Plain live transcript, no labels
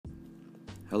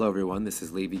Hello everyone, this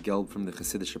is Levi Gelb from the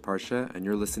Chassidish Parsha, and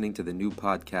you're listening to the new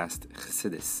podcast,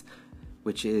 Chassidus,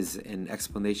 which is an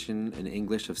explanation in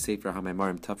English of Sefer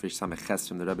HaMaimarim Tafresh Samech Ches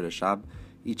from the Rebbe Rashab,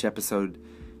 each episode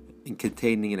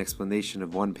containing an explanation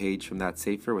of one page from that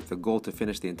Sefer with the goal to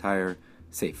finish the entire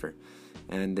Sefer.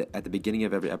 And at the beginning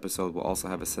of every episode, we'll also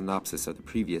have a synopsis of the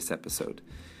previous episode.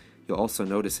 You'll also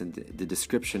notice in the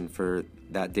description for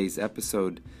that day's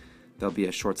episode, there'll be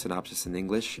a short synopsis in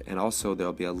English, and also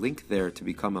there'll be a link there to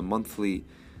become a monthly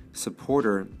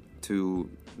supporter to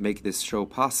make this show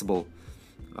possible.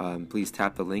 Please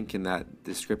tap the link in that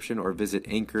description or visit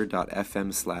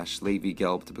anchor.fm/Levi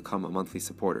Gelb to become a monthly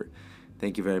supporter.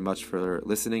 Thank you very much for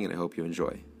listening, and I hope you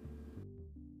enjoy.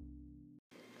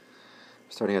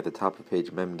 Starting at the top of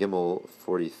page Mem Gimel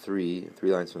 43,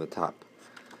 3 lines from the top.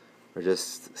 We're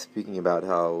just speaking about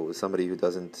how somebody who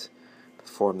doesn't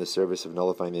perform the service of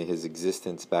nullifying his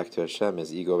existence back to Hashem,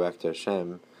 his ego back to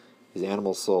Hashem, his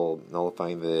animal soul,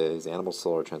 nullifying his animal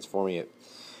soul or transforming it,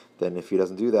 then if he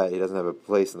doesn't do that, he doesn't have a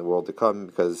place in the world to come,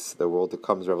 because the world to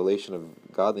come's revelation of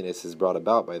godliness is brought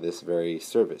about by this very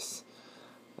service.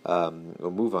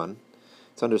 We'll move on.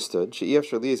 It's understood.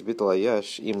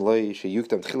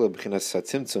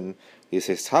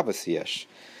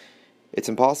 It's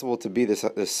impossible to be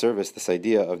this service, this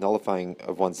idea of nullifying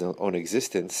of one's own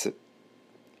existence,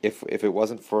 if it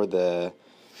wasn't that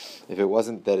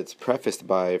it's prefaced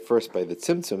by the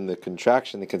tzimtzum, the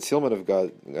contraction, the concealment of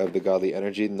the godly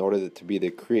energy, in order to be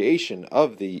the creation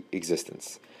of the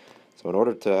existence. So in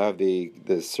order to have the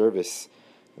service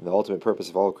and the ultimate purpose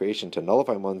of all creation, to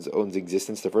nullify one's own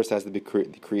existence, there first has to be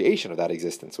the creation of that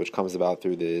existence, which comes about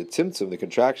through the tzimtzum, the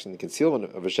contraction, the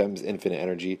concealment of Hashem's infinite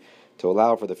energy, to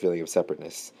allow for the feeling of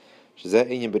separateness. And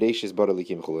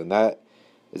that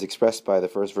is expressed by the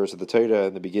first verse of the Torah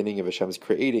in the beginning of Hashem's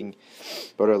creating,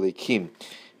 Bara Elikim.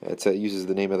 It uses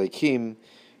the name Elikim,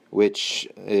 which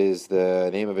is the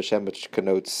name of Hashem, which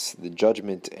connotes the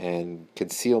judgment and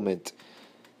concealment.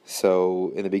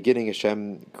 So in the beginning,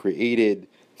 Hashem created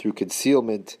through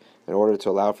concealment in order to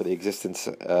allow for the existence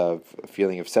of a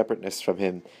feeling of separateness from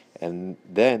Him, and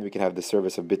then we can have the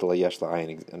service of Bittul Hayesh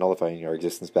La'ayin, nullifying our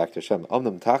existence back to Hashem.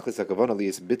 Amnam Tachlis HaKavana Li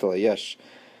is Bittul Hayesh.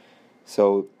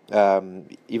 So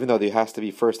even though there has to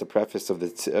be first a preface of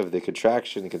the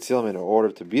contraction and concealment in order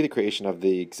to be the creation of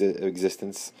the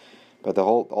existence, but the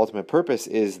whole ultimate purpose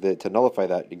is to nullify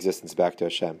that existence back to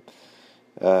Hashem.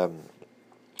 That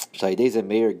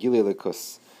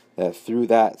through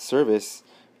that service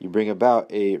you bring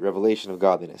about a revelation of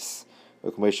godliness.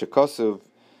 As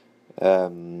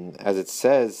it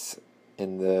says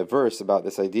in the verse about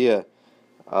this idea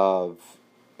of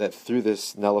that through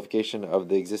this nullification of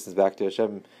the existence back to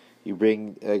Hashem, you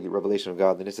bring a revelation of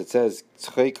godliness. It says,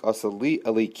 "Tzchek asali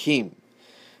alikim,"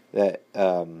 that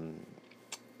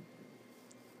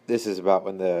this is about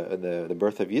when the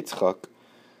birth of Yitzchak.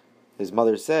 His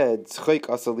mother said, "Tzchek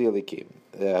asali alikim,"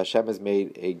 Hashem has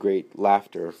made a great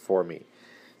laughter for me.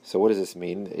 So what does this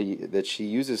mean? That she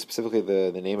uses specifically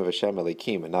the name of Hashem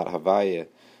Elikim and not Havaya,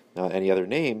 not any other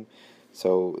name.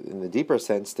 So in the deeper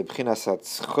sense, the B'chinas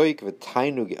HaTzchoik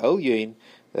V'tainug Elyoin,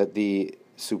 that the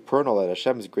supernal, that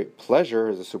Hashem's great pleasure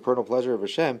is the supernal pleasure of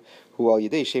Hashem, Hu Al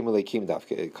Yidei Shem Elikim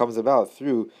Dafke. It comes about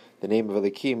through the name of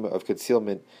Elikim, of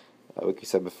concealment, like we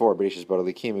said before, Bereshis Bara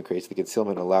Elikim, and creates the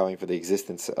concealment, allowing for the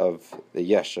existence of the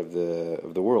Yesh, of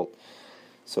the world.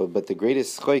 So, but the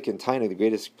greatest choik and taina, the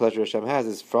greatest pleasure Hashem has,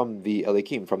 is from the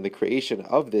Elikim, from the creation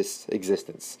of this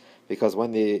existence. Because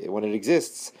when it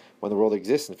exists, when the world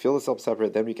exists and feels itself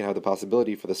separate, then we can have the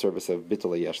possibility for the service of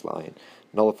Bittul Hayesh La'ayin,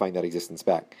 nullifying that existence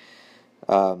back.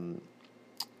 Dav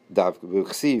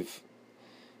Chsiv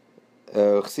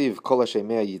Kol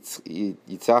Hashemei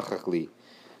Yitzachach Li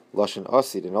Lashon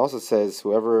Asid, and also says,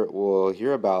 whoever will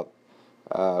hear about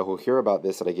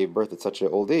this, that I gave birth at such an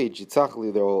old age,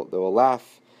 Yitzachli, they will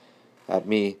laugh at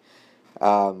me.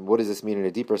 What does this mean in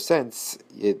a deeper sense?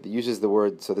 It uses the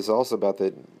word. So this is also about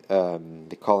the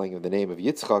calling of the name of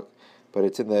Yitzchak, but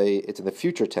it's in the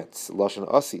future tense, Lashon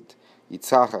Asid,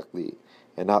 Yitzachli,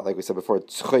 and not like we said before,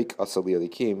 Tzchoik Asali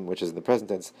Elikim, which is in the present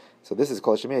tense. So this is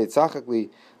Kol Shemei Yitzachli,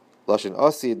 Lashon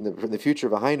Asid, in the future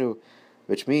V'hainu,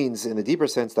 which means, in the deeper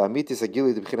sense, that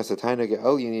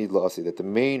the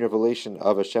main revelation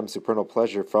of Hashem's supernal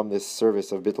pleasure from this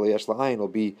service of Bittul Hayesh La'ayin will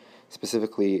be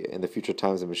specifically in the future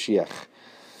times of Mashiach.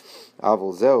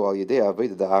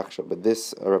 But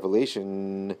this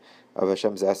revelation of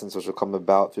Hashem's essence, which will come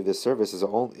about through this service, is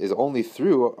only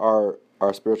through our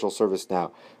spiritual service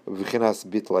now,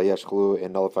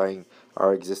 in nullifying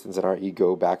our existence and our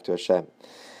ego back to Hashem.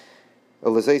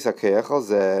 And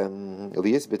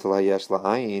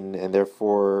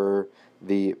therefore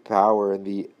the power and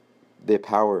the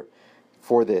power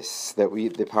for this,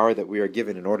 the power that we are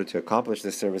given in order to accomplish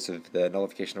this service of the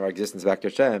nullification of our existence back to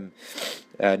Hashem,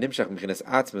 Nimshach Mechinas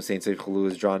Atzmos Ein Tzarich Chulu,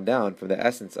 is drawn down from the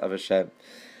essence of Hashem.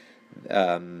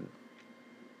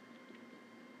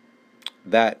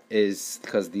 That is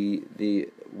because the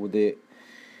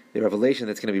revelation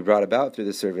that's going to be brought about through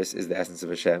the service is the essence of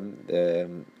Hashem,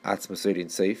 the Atzmos Ein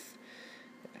Seif,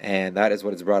 and that is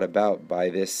what is brought about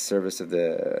by this service of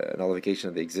the nullification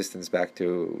of the existence back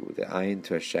to the Ayin,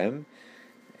 to Hashem.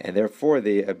 And therefore,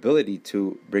 the ability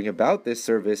to bring about this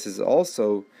service is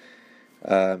also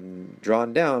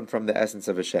drawn down from the essence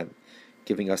of Hashem,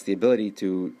 giving us the ability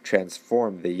to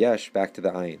transform the Yesh back to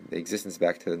the Ayin, the existence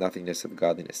back to the nothingness of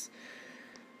godliness.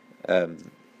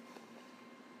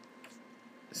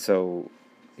 So,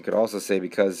 you could also say,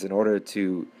 because in order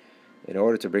to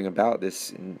bring about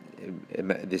this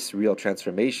real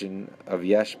transformation of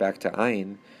Yesh back to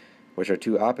Ayin, which are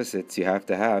two opposites, you have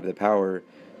to have the power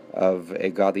of a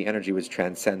godly energy which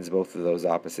transcends both of those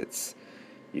opposites.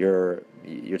 You're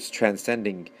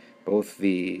transcending both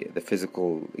the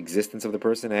physical existence of the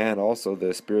person and also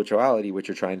the spirituality which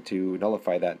you're trying to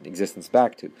nullify that existence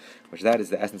back to, which that is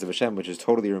the essence of Hashem, which is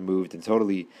totally removed and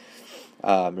totally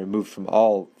removed from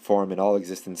all form and all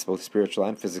existence, both spiritual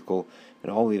and physical,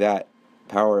 and only that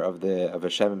power of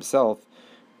Hashem Himself,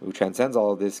 who transcends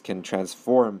all of this, can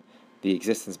transform the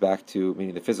existence back to,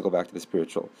 meaning the physical, back to the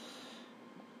spiritual.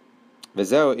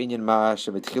 This is also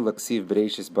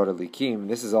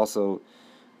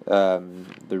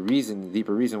the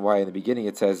deeper reason why in the beginning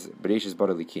it says Bereshis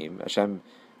bara Elikim, Hashem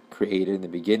created in the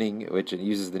beginning, which it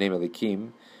uses the name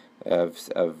Elikim,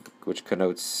 of which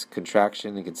connotes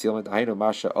contraction and concealment. Like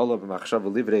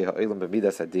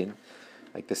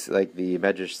this, like the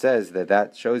Medrash says,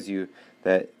 that shows you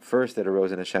that first it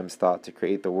arose in Hashem's thought to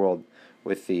create the world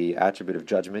with the attribute of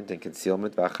judgment and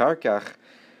concealment. But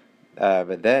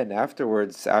then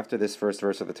afterwards, after this first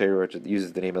verse of the Torah, which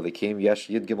uses the name Elikim, Yesh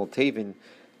Yud Gimel Tevin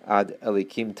Ad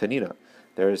Elikim Tanina.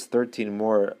 There's 13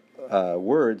 more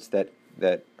words that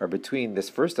are between this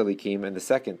first Elikim and the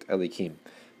second Elikim,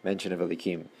 mention of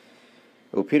Elikim.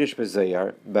 Upirish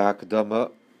b'Zayar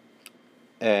b'Hakdama,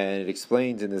 and it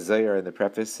explains in the Zayar, in the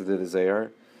preface to the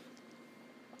Zayar,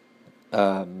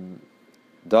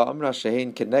 Da Amra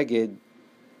Shein Keneged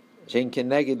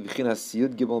V'chinas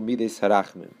Yud Gimel Mides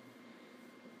Harachmin.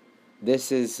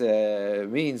 This is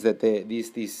means that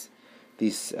these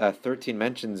 13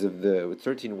 mentions of the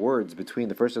 13 words between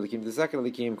the first Elikim and the second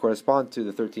Elikim correspond to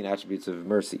the 13 attributes of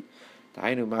mercy.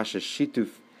 And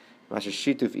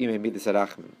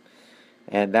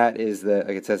that is like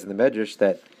it says in the Medrash,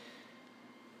 that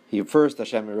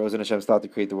Hashem arose in Hashem's thought to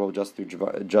create the world just through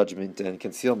judgment and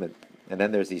concealment. And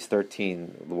then there's these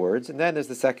 13 words, and then there's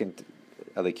the second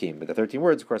Elikim. But the 13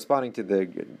 words corresponding to the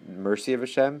mercy of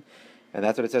Hashem. And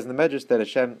that's what it says in the Medrash, that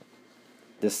Hashem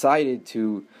decided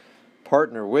to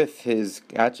partner with His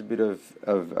attribute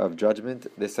of judgment,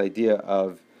 this idea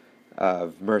of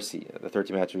mercy, the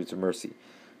 13 attributes of mercy,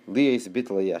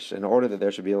 in order that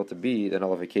there should be able to be the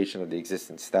nullification of the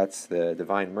existence. That's the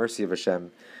divine mercy of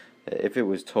Hashem. If it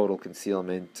was total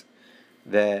concealment,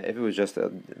 that if it was just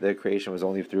the creation was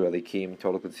only through Elikim,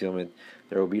 total concealment,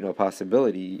 there would be no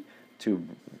possibility to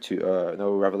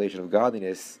no revelation of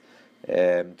godliness,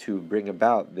 to bring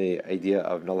about the idea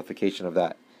of nullification of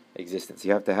that existence.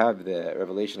 You have to have the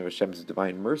revelation of Hashem's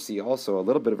divine mercy, also a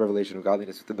little bit of revelation of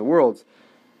godliness within the world,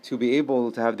 to be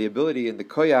able to have the ability and the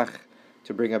koyach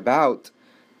to bring about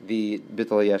the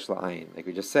bittul yesh la'ayin. Like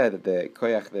we just said, that the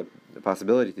koyach, the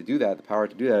possibility to do that, the power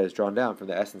to do that, is drawn down from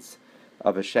the essence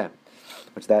of Hashem,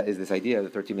 which that is this idea of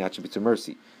the 13 attributes of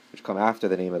mercy, which come after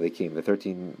the name of the Elikim, the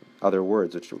 13 other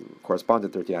words which correspond to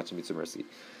 13 attributes of mercy.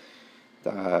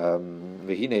 In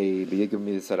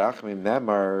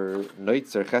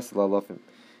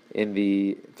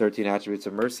the 13 attributes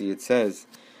of mercy, it says,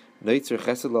 he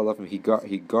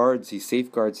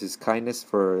safeguards his kindness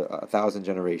for 1,000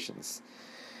 generations.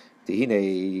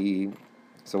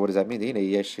 So what does that mean?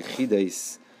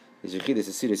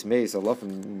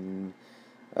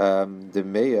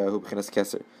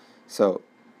 So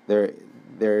there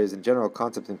is a general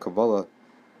concept in Kabbalah,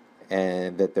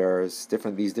 and that there's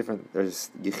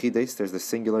Yechides, there's the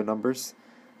singular numbers,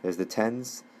 there's the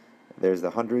tens, there's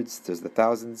the hundreds, there's the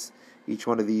thousands. Each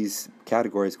one of these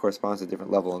categories corresponds to a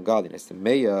different level in godliness. The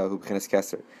Meya, who b'chinas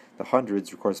Keser, the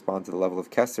hundreds correspond to the level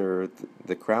of Keser,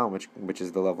 the crown, which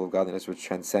is the level of godliness which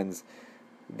transcends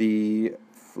the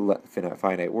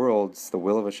finite worlds, the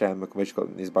will of Hashem,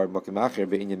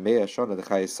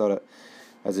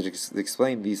 as it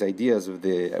explained these ideas of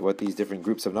what these different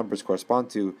groups of numbers correspond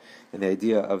to, and the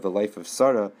idea of the life of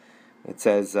Sarah, It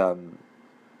says, "Ayu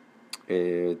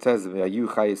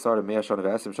chayisar mea shana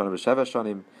v'esim shana v'sheva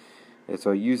shanim."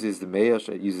 So it uses the me'ash,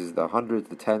 it uses the hundreds,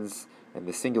 the tens, and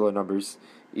the singular numbers,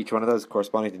 each one of those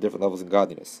corresponding to different levels in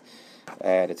godliness.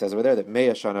 And it says over there that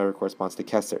Me'ah Shana corresponds to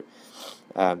Keser.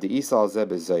 The Isal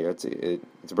Zeb is Zayar.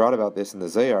 It's brought about this in the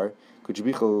Zayar.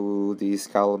 Kuchibichu di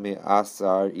skal me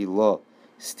asar ilo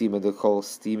stima de kol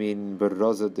stimin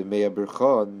berroza de Me'ah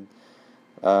berchon.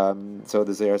 So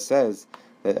the Zayar says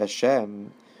that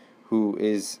Hashem, who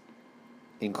is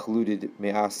included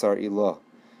me'asar ilo,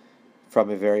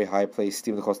 from a very high place,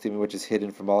 stima de kol stimin, which is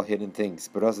hidden from all hidden things,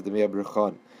 berroza de Me'ah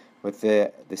berchon, with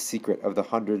the secret of the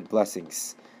 100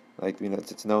 blessings. Like,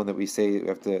 it's known that we say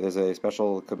there's a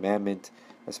special commandment,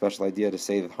 a special idea to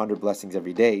say the 100 blessings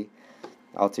every day.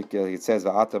 It says,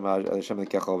 what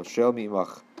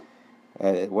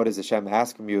does Hashem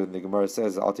ask from you? And the Gemara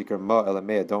says,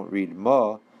 don't read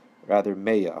ma, rather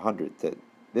meya, 100.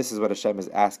 This is what Hashem is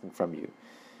asking from you,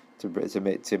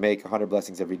 to make 100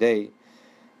 blessings every day.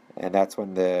 And that's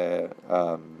when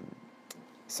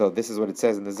so this is what it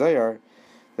says in the Zayar,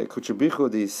 that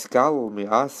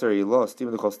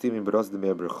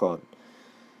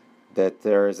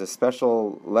there is a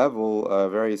special level, a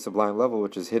very sublime level,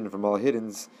 which is hidden from all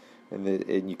hiddens,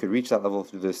 and you could reach that level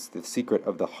through the secret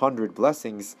of the 100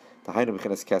 blessings. And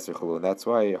that's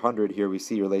why 100 here we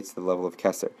see relates to the level of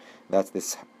Keser. That's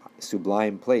this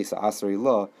sublime place, Asar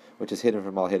Ilah, which is hidden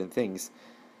from all hidden things,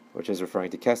 which is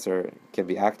referring to Keser, can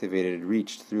be activated and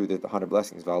reached through the 100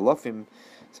 blessings.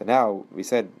 So now, we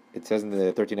said, it says in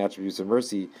the 13 attributes of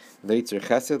mercy, he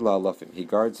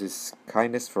guards his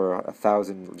kindness for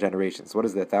 1,000 generations. What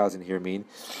does the 1,000 here mean?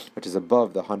 Which is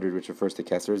above the 100, which refers to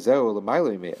Keser.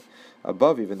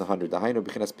 Above even the 100.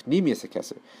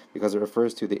 Because it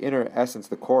refers to the inner essence,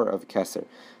 the core of Keser.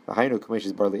 Like I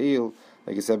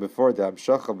said before, like I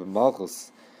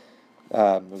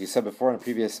said before in a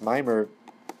previous mimer,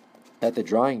 that the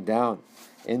drawing down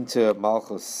into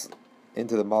Malchus,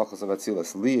 into the Malchus of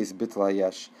Atzilus, Liis Bitla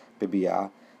Yesh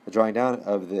Bibiyah, the drawing down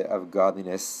of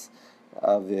godliness,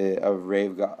 of a ray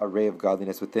of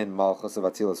godliness within Malchus of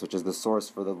Atzilus, which is the source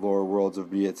for the lower worlds of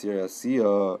Briyatzir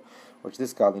Asiyah, which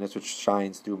this godliness which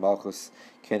shines through Malchus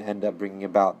can end up bringing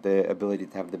about the ability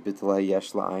to have the Bitla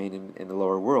Yesh La'ain in the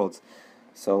lower worlds.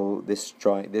 So this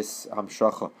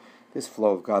Hamshacha, this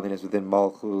flow of godliness within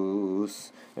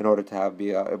Malchus, in order to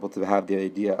be able to have the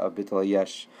idea of Bitla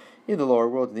Yesh in the lower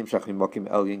world, is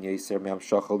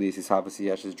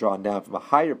drawn down from a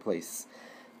higher place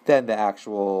than the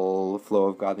actual flow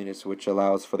of godliness which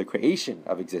allows for the creation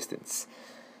of existence.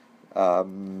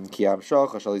 Because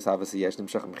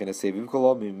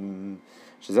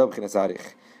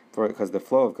the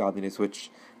flow of godliness which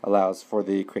allows for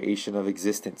the creation of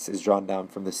existence is drawn down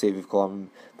from the Seviv Kolam,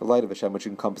 the light of Hashem, which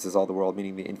encompasses all the world,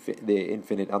 meaning the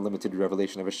infinite, unlimited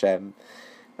revelation of Hashem.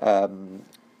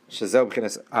 Which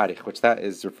that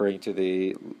is referring to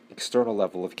the external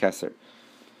level of Keser.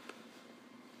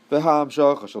 And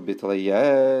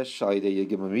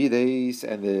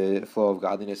the flow of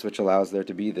godliness which allows there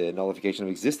to be the nullification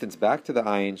of existence back to the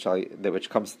Ayin, which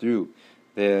comes through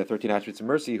the 13 attributes of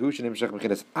mercy.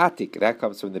 That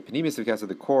comes from the Pnimis of Keser,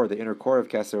 the core, the inner core of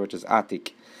Keser, which is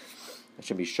Atik.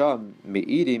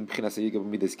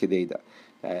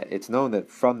 It's known that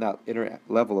from that inner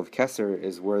level of Keser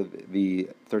is where the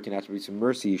 13 attributes of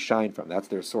mercy shine from. That's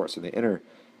their source, in the inner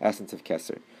essence of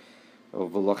Keser.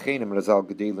 And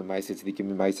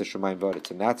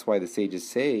that's why the sages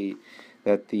say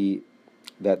that the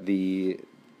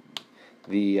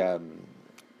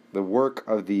work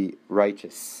of the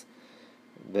righteous,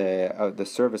 the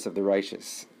service of the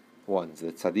righteous ones,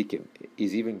 the tzaddikim,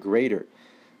 is even greater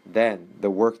than the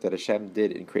work that Hashem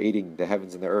did in creating the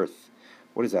heavens and the earth.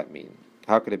 What does that mean?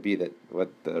 How could it be that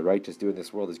what the righteous do in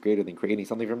this world is greater than creating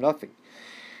something from nothing?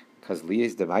 Because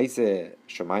the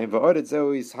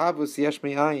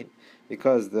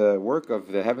work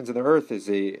of the heavens and the earth is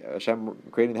Hashem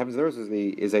creating the heavens and the earth is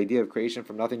the idea of creation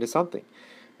from nothing to something.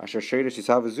 Which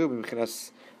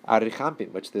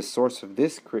the source of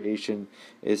this creation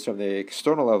is from the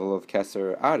external level of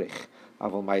Keser Arich.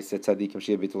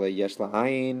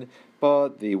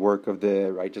 But the work of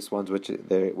the righteous ones, which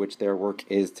their work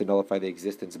is to nullify the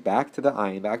existence back to the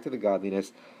Ayin, back to the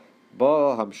godliness.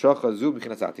 The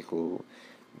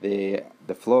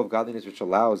flow of godliness which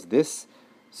allows this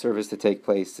service to take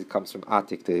place, it comes from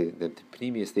Atik, the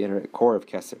Pnimius, the inner core of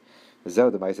Keser.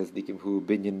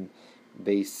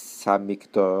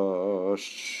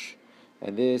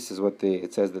 And this is what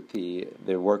it says that the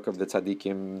work of the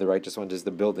tzaddikim, the righteous ones, is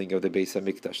the building of the Beis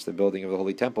Hamikdash, the building of the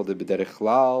Holy Temple, the B'derech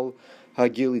Klal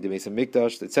Hagili, the Beis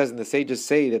Hamikdash. It says, and the sages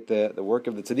say that the work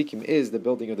of the tzaddikim is the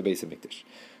building of the Beis Hamikdash.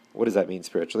 What does that mean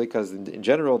spiritually? Because in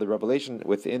general, the revelation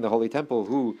within the Holy Temple,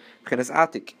 who Chenes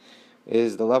Atik,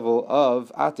 is the level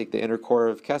of Atik, the inner core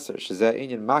of Keser, Shezeh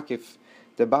Inyan Makif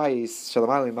Debayis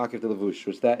Shalamali Makif Delavush,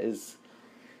 which that is,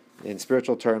 in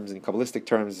spiritual terms, in Kabbalistic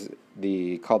terms,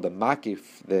 called the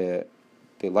Makif,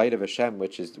 the light of Hashem,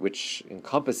 which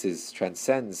encompasses,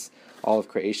 transcends all of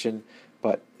creation.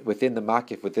 But within the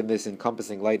Makif, within this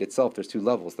encompassing light itself, there's two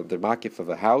levels: the Makif of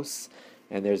a house,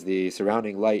 and there's the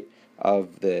surrounding light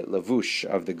of the lavush,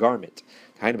 of the garment,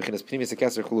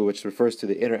 which refers to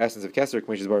the inner essence of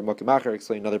Keser.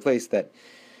 Explain in another place that.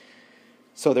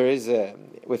 So there is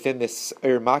within this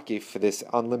Makif, this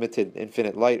unlimited,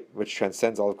 infinite light, which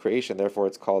transcends all of creation. Therefore,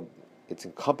 it's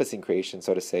encompassing creation,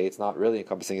 so to say. It's not really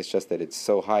encompassing; it's just that it's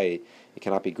so high it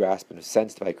cannot be grasped and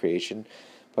sensed by creation.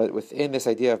 But within this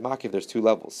idea of Makif, there's two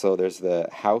levels. So there's the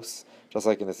house, just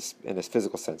like in this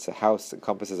physical sense. A house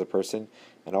encompasses a person,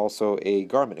 and also a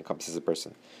garment encompasses a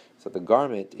person. So the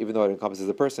garment, even though it encompasses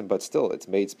a person, but still it's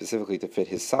made specifically to fit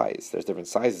his size. There's different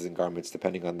sizes in garments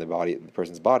depending on the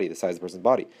person's body, the size of the person's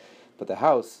body. But the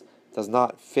house does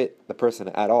not fit the person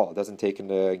at all. It doesn't take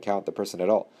into account the person at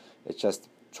all. It's just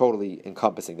totally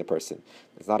encompassing the person.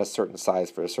 It's not a certain size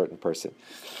for a certain person.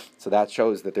 So that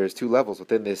shows that there's two levels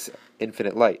within this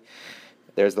infinite light.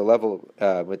 There's the level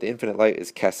with the infinite light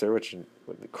is Keser, which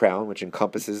the crown, which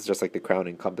encompasses, just like the crown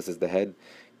encompasses the head.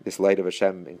 This light of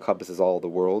Hashem encompasses all the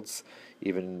worlds,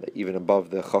 even above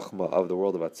the Chokhmah of the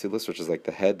world of Atzilus, which is like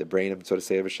the head, the brain, so to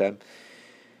say, of Hashem.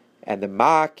 And the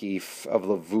Makif of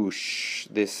Lavush,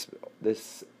 this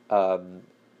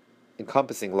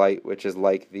encompassing light, which is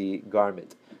like the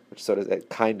garment, which sort of it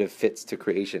kind of fits to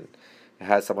creation. It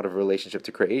has somewhat of a relationship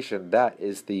to creation. That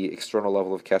is the external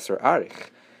level of Keser Arich.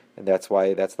 And that's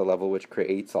why that's the level which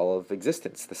creates all of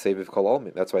existence, the Seviv Kol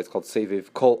Olmin. That's why it's called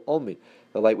Seviv Kol Olmin,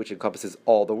 the light which encompasses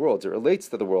all the worlds. It relates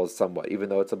to the worlds somewhat, even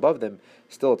though it's above them.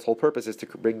 Still, its whole purpose is to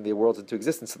bring the worlds into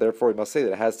existence. So therefore, we must say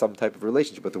that it has some type of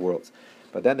relationship with the worlds.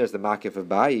 But then there's the Makif of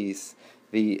Ba'is,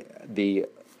 the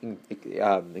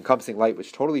encompassing light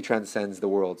which totally transcends the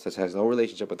worlds, that has no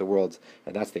relationship with the worlds,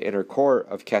 and that's the inner core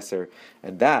of Keser,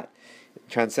 and that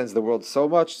transcends the world so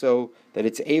much so that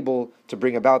it's able to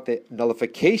bring about the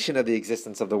nullification of the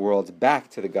existence of the worlds back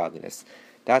to the godliness.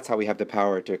 That's how we have the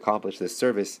power to accomplish this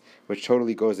service, which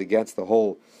totally goes against the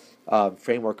whole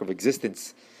framework of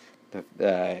existence,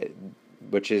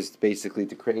 which is basically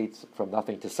to create from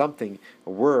nothing to something.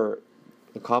 We're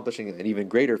accomplishing an even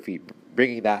greater feat,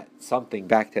 bringing that something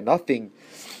back to nothing,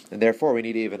 and therefore we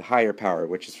need an even higher power,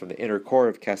 which is from the inner core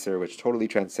of Keser, which totally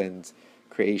transcends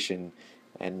creation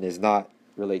and does not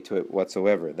relate to it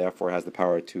whatsoever, and therefore has the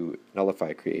power to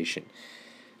nullify creation.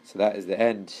 So that is the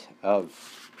end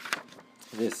of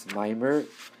this mimer,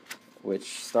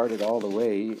 which started all the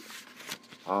way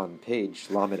on page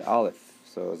Lamed Aleph.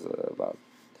 So it was about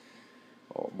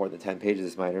more than 10 pages.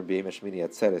 This mimer, B'Yemesh Mini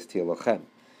Atzeres Tielochem.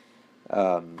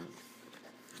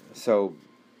 So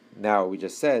now we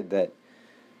just said that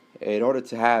in order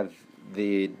to have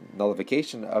the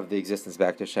nullification of the existence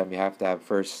back to Hashem, you have to have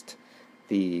first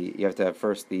the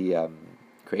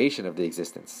creation of the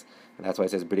existence, and that's why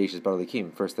it says Bereshis Bar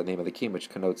Elikim, first the name of the Kim, which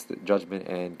connotes the judgment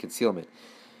and concealment,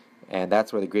 and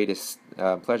that's where the greatest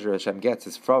pleasure Hashem gets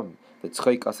is from the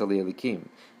Tzchoik Asali Elikim,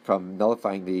 from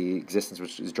nullifying the existence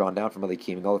which is drawn down from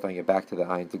Elikim and nullifying it back to the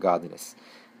Ayin, to godliness.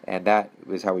 And that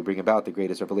is how we bring about the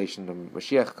greatest revelation when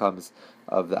Mashiach comes,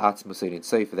 of the Atzmus Ein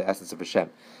Sof, the essence of Hashem.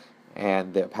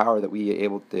 And the power that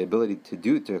the ability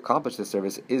to accomplish this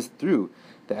service is through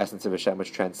the essence of Hashem,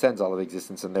 which transcends all of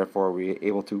existence, and therefore we're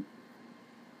able to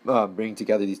bring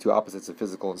together these two opposites of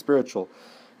physical and spiritual,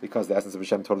 because the essence of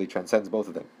Hashem totally transcends both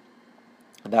of them.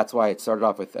 And that's why it started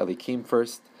off with Elikim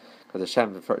first, because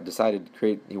Hashem decided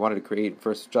He wanted to create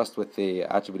first just with the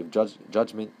attribute of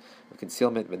judgment, of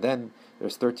concealment, but then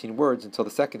there's 13 words until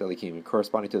the second Elikim,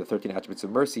 corresponding to the 13 attributes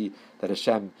of mercy that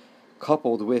Hashem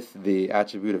coupled with the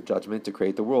attribute of judgment to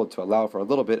create the world, to allow for a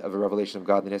little bit of a revelation of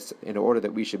godliness, in order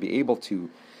that we should be able to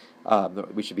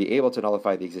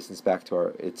nullify the existence back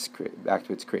to its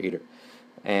creator.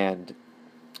 And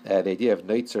the idea of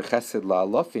Neitzer Chesed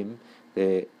La'alafim,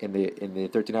 in the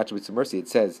 13 attributes of mercy, it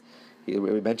says,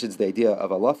 it mentions the idea of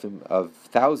alafim, of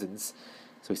thousands.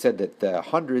 So he said that the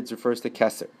hundreds refers to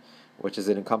Keser, which is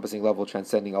an encompassing level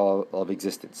transcending all of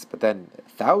existence. But then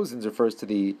thousands refers to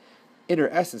the inner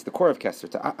essence, the core of Keser,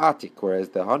 to Atik, whereas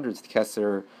the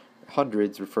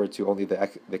hundreds refer to only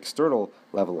the external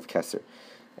level of Keser.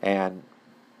 And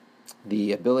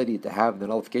the ability to have the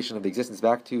nullification of the existence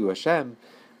back to Hashem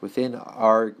within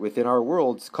our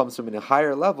worlds comes from a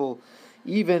higher level,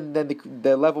 even than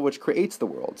the level which creates the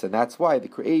worlds, and that's why the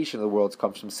creation of the worlds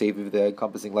comes from Seviv, the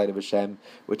encompassing light of Hashem,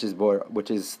 which is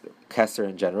Keser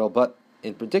in general, but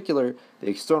in particular the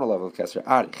external level of Keser,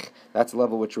 Arich. That's the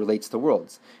level which relates to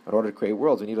worlds. In order to create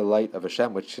worlds, we need a light of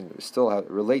Hashem which still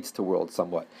relates to worlds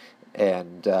somewhat,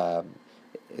 and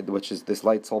which is this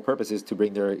light's whole purpose is to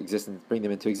bring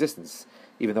them into existence.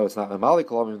 Even though it's not Mamali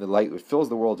Kolamim, the light which fills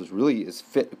the world is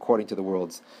fit according to the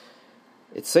worlds.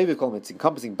 It's Seviv Kolamim, it's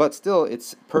encompassing, but still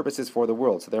its purpose is for the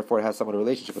world, so therefore it has somewhat a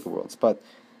relationship with the worlds. But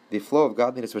the flow of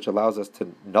godliness which allows us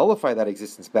to nullify that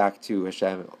existence back to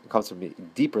Hashem comes from a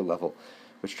deeper level,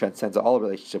 which transcends all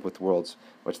relationship with worlds,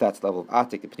 which that's the level of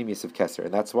Atik, the Pnimius of Keser.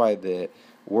 And that's why the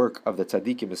work of the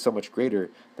Tzaddikim is so much greater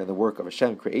than the work of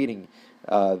Hashem creating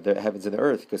the heavens and the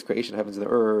earth, because creation of heavens and the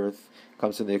earth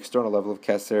comes from the external level of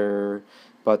Keser,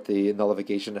 but the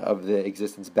nullification of the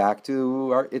existence back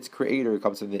to its creator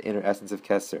comes from the inner essence of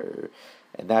Keser.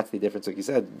 And that's the difference, like you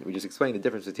said, we just explained the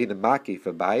difference between the Makif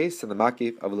of Bais and the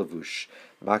Makif of Lavush.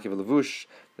 The Makif of Lavush,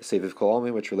 the Seviv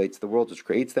Kolamim, which relates to the world, which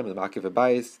creates them, and the Makif of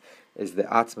Bais is the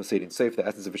Atzma Seidin Seif, the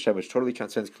essence of Hashem, which totally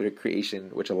transcends creation,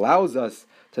 which allows us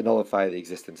to nullify the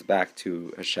existence back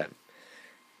to Hashem.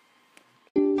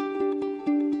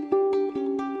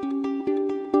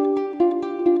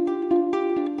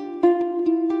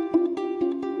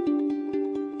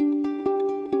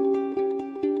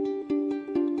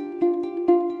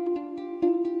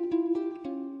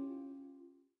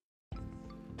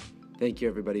 Thank you,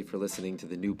 everybody, for listening to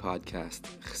the new podcast,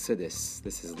 Chassidus.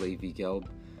 This is Levi Gelb,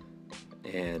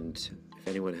 and if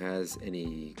anyone has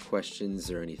any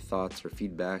questions or any thoughts or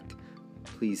feedback,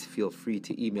 please feel free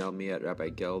to email me at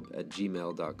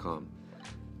rabbigelb@gmail.com.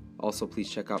 Also, please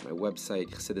check out my website,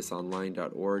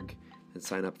 chassidusonline.org, and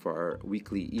sign up for our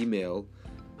weekly email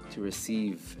to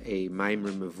receive a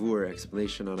Maimer Mavur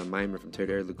explanation on a Maimer from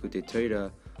Torah Likutei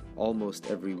Torah almost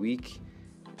every week.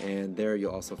 And there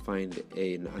you'll also find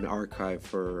an archive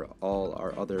for all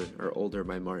our older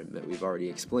Maimarim that we've already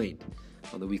explained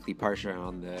on the weekly Parsha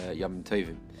on the Yom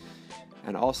Tovim.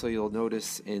 And also you'll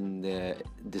notice in the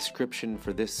description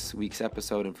for this week's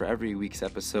episode and for every week's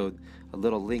episode a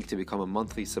little link to become a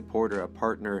monthly supporter, a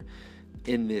partner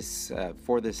in this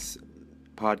for this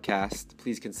podcast.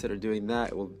 Please consider doing that.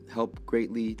 It will help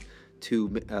greatly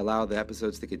to allow the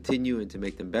episodes to continue and to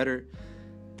make them better.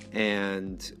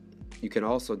 And you can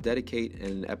also dedicate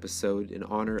an episode in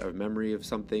honor of memory of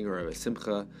something or of a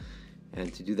simcha.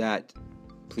 And to do that,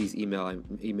 please email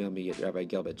me at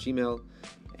rabbigelb@gmail.com,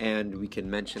 and we can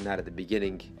mention that at the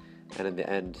beginning and at the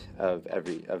end of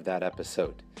that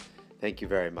episode. Thank you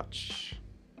very much.